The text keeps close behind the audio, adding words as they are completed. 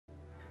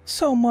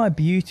So my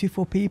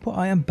beautiful people,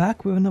 I am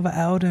back with another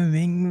Elden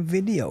Ring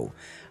video,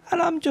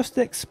 and I'm just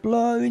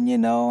exploring, you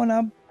know, and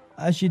I'm,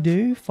 as you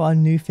do,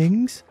 find new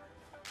things.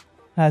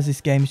 As this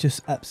game is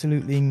just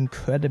absolutely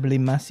incredibly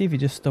massive, you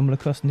just stumble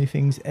across new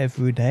things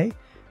every day,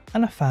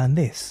 and I found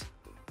this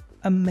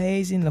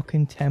amazing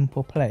looking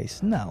temple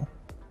place. Now,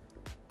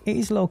 it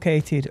is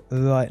located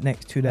right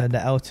next to the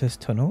Altus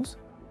tunnels.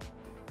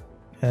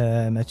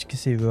 As you can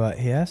see right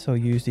here, so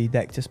use the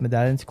Dectus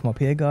medallion to come up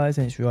here, guys,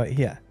 and it's right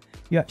here.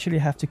 You actually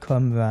have to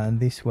come around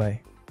this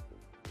way.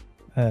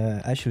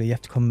 Actually, you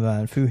have to come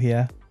around through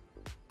here,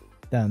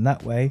 down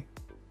that way,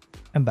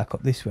 and back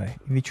up this way.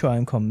 If you try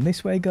and come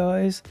this way,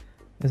 guys,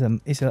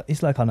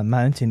 it's like on a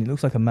mountain. It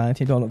looks like a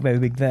mountain. It don't look very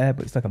big there,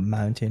 but it's like a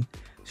mountain.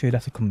 So you'd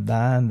have to come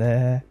down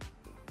there,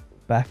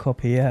 back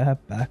up here,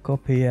 back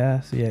up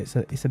here. So yeah,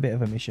 it's a bit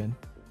of a mission.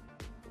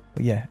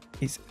 But yeah,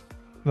 it's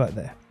right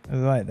there,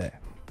 right there.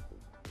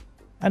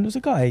 And there's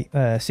a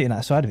guy sitting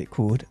outside of it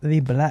called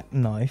the Black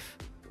Knife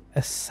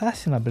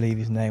Assassin, I believe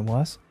his name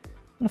was.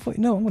 And I thought,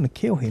 no, I'm going to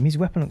kill him. His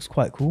weapon looks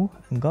quite cool.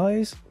 And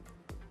guys,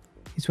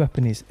 his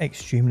weapon is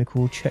extremely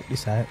cool. Check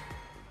this out.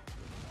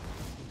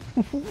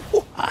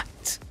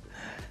 What?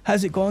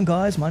 How's it going,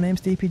 guys? My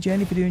name's DPJ,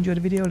 and if you do enjoy the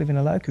video, leaving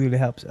a like really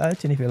helps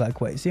out. And if you like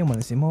what you see and want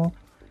to see more,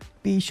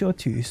 be sure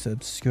to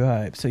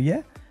subscribe. So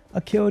yeah, I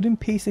killed him,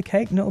 piece of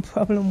cake, no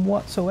problem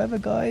whatsoever,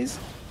 guys.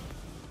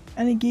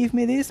 And he gave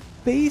me this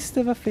beast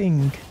of a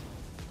thing.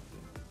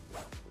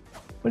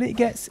 But it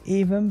gets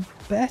even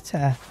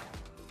better.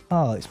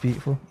 Oh, it's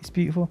beautiful. It's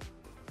beautiful.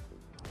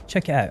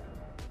 Check it out.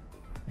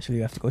 Actually,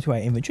 you have to go to our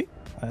inventory.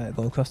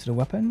 Go across to the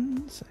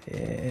weapons.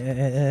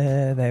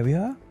 There we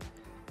are.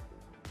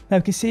 Now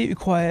you can see it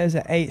requires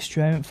an 8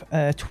 strength,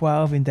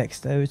 12 in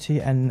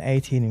dexterity, and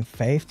 18 in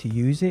faith to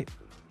use it.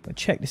 But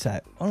check this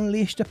out.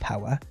 Unleash the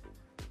power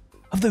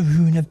of the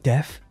Rune of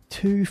Death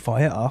to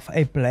fire off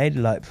a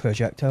blade-like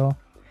projectile.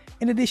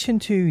 In addition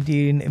to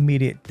dealing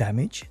immediate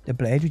damage, the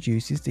blade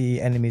reduces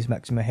the enemy's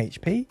maximum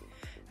HP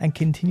and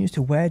continues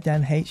to wear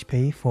down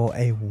HP for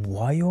a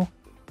while.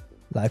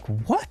 Like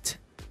what?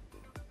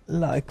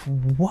 Like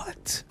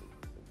what?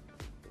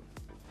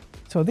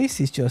 So this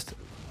is just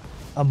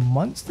a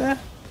monster?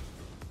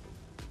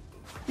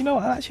 You know,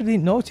 I actually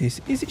didn't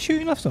notice. Is it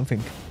shooting off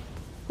something?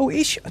 Oh,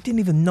 I didn't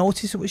even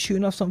notice it was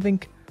shooting off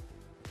something.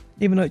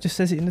 Even though it just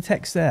says it in the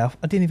text there,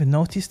 I didn't even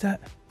notice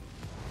that.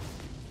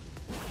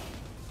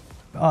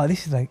 Oh,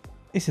 this is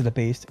a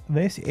beast.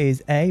 This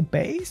is a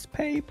beast,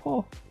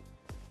 people.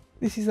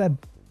 This is a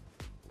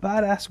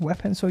badass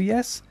weapon. So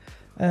yes,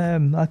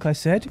 like I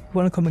said, if you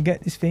want to come and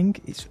get this thing,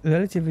 it's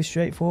relatively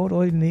straightforward.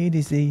 All you need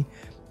is the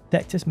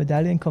Dectus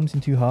medallion. Comes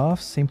in 2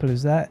 halves, simple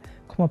as that.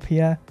 Come up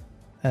here,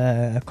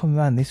 come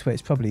around this way.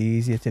 It's probably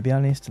easier, to be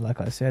honest,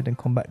 like I said, and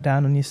come back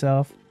down on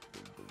yourself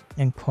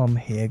and come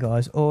here,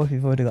 guys. Or if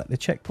you've already got the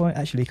checkpoint,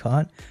 actually you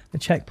can't. The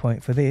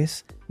checkpoint for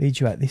this leads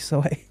you out this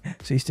way,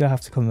 so you still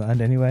have to come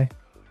around anyway.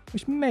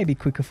 Which may be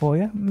quicker for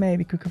you,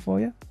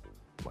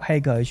 But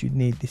hey guys, you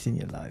need this in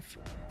your life.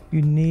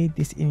 You need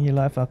this in your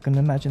life. I can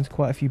imagine there's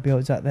quite a few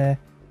builds out there,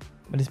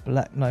 but this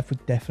Black Knife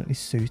would definitely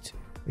suit.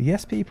 But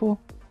yes,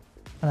 people,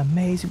 an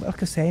amazing, like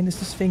I was saying, there's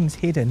just things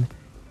hidden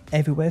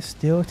everywhere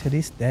still to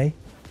this day.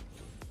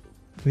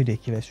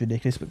 Ridiculous,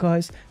 ridiculous. But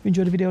guys, if you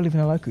enjoyed the video, leaving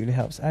a like really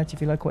helps out.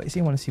 If you like what you see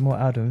and want to see more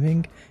Elden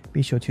Ring,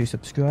 be sure to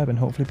subscribe, and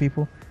hopefully,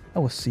 people, I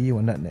will see you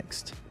on that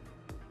next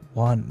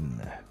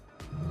one.